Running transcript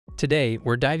Today,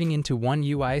 we're diving into One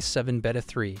UI 7 Beta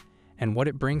 3 and what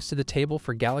it brings to the table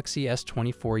for Galaxy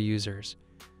S24 users.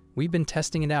 We've been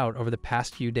testing it out over the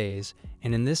past few days,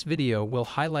 and in this video, we'll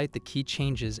highlight the key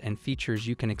changes and features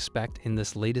you can expect in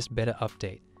this latest beta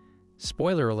update.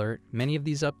 Spoiler alert, many of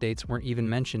these updates weren't even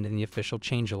mentioned in the official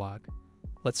changelog.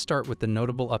 Let's start with the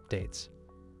notable updates.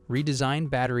 Redesigned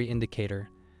battery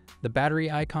indicator. The battery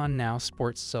icon now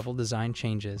sports several design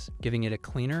changes, giving it a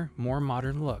cleaner, more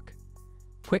modern look.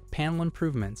 Quick panel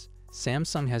improvements.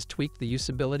 Samsung has tweaked the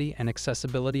usability and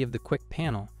accessibility of the quick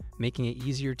panel, making it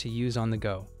easier to use on the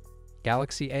go.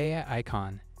 Galaxy AI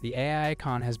icon. The AI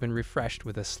icon has been refreshed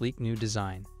with a sleek new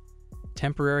design.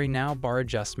 Temporary now bar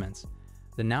adjustments.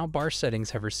 The now bar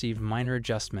settings have received minor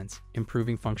adjustments,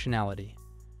 improving functionality.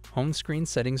 Home screen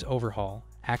settings overhaul.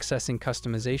 Accessing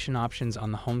customization options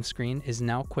on the home screen is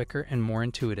now quicker and more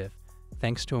intuitive,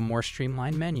 thanks to a more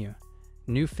streamlined menu.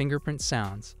 New fingerprint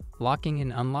sounds. Locking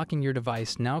and unlocking your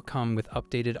device now come with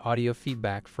updated audio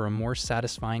feedback for a more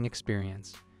satisfying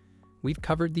experience. We've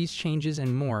covered these changes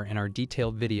and more in our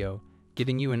detailed video,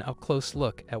 giving you an up-close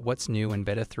look at what's new in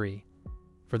Beta 3.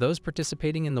 For those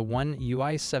participating in the One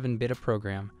UI 7 Beta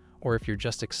program, or if you're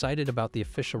just excited about the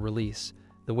official release,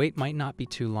 the wait might not be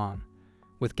too long.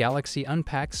 With Galaxy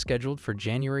Unpacked scheduled for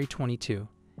January 22,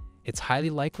 it's highly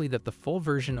likely that the full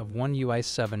version of One UI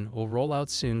 7 will roll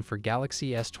out soon for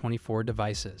Galaxy S24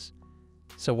 devices.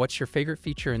 So what's your favorite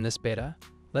feature in this beta?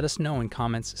 Let us know in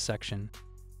comments section.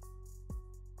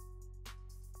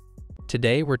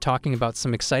 Today we're talking about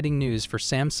some exciting news for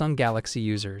Samsung Galaxy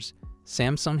users.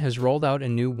 Samsung has rolled out a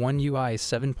new One UI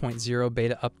 7.0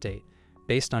 beta update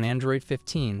based on Android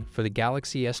 15 for the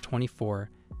Galaxy S24,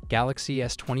 Galaxy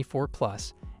S24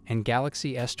 Plus, and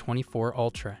Galaxy S24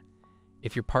 Ultra.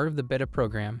 If you're part of the beta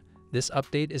program, this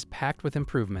update is packed with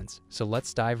improvements, so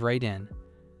let's dive right in.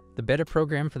 The beta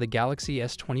program for the Galaxy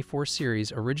S24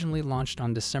 series originally launched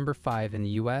on December 5 in the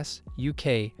US,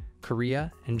 UK,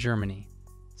 Korea, and Germany.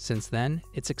 Since then,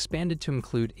 it's expanded to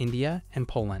include India and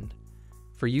Poland.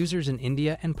 For users in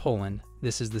India and Poland,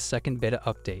 this is the second beta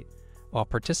update, while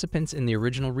participants in the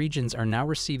original regions are now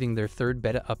receiving their third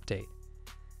beta update.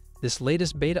 This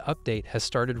latest beta update has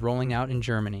started rolling out in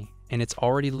Germany, and it's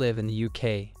already live in the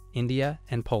UK, India,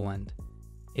 and Poland.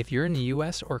 If you're in the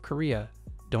US or Korea,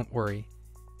 don't worry.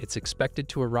 It's expected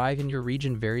to arrive in your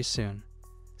region very soon.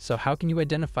 So how can you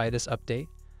identify this update?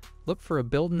 Look for a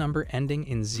build number ending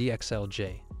in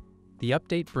ZXLJ. The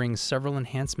update brings several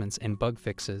enhancements and bug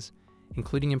fixes,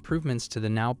 including improvements to the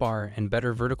now bar and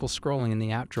better vertical scrolling in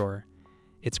the app drawer.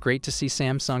 It's great to see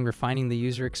Samsung refining the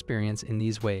user experience in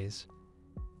these ways.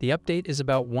 The update is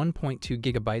about 1.2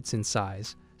 gigabytes in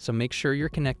size, so make sure you're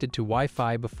connected to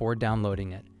Wi-Fi before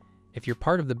downloading it. If you're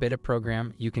part of the beta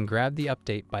program, you can grab the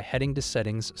update by heading to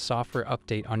Settings, Software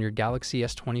Update on your Galaxy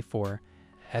S24,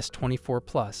 S24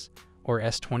 Plus, or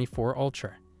S24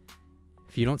 Ultra.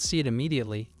 If you don't see it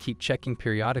immediately, keep checking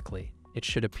periodically. It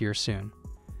should appear soon.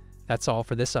 That's all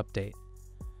for this update.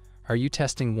 Are you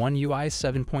testing One UI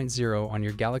 7.0 on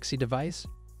your Galaxy device?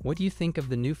 What do you think of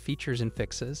the new features and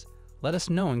fixes? Let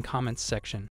us know in comments section.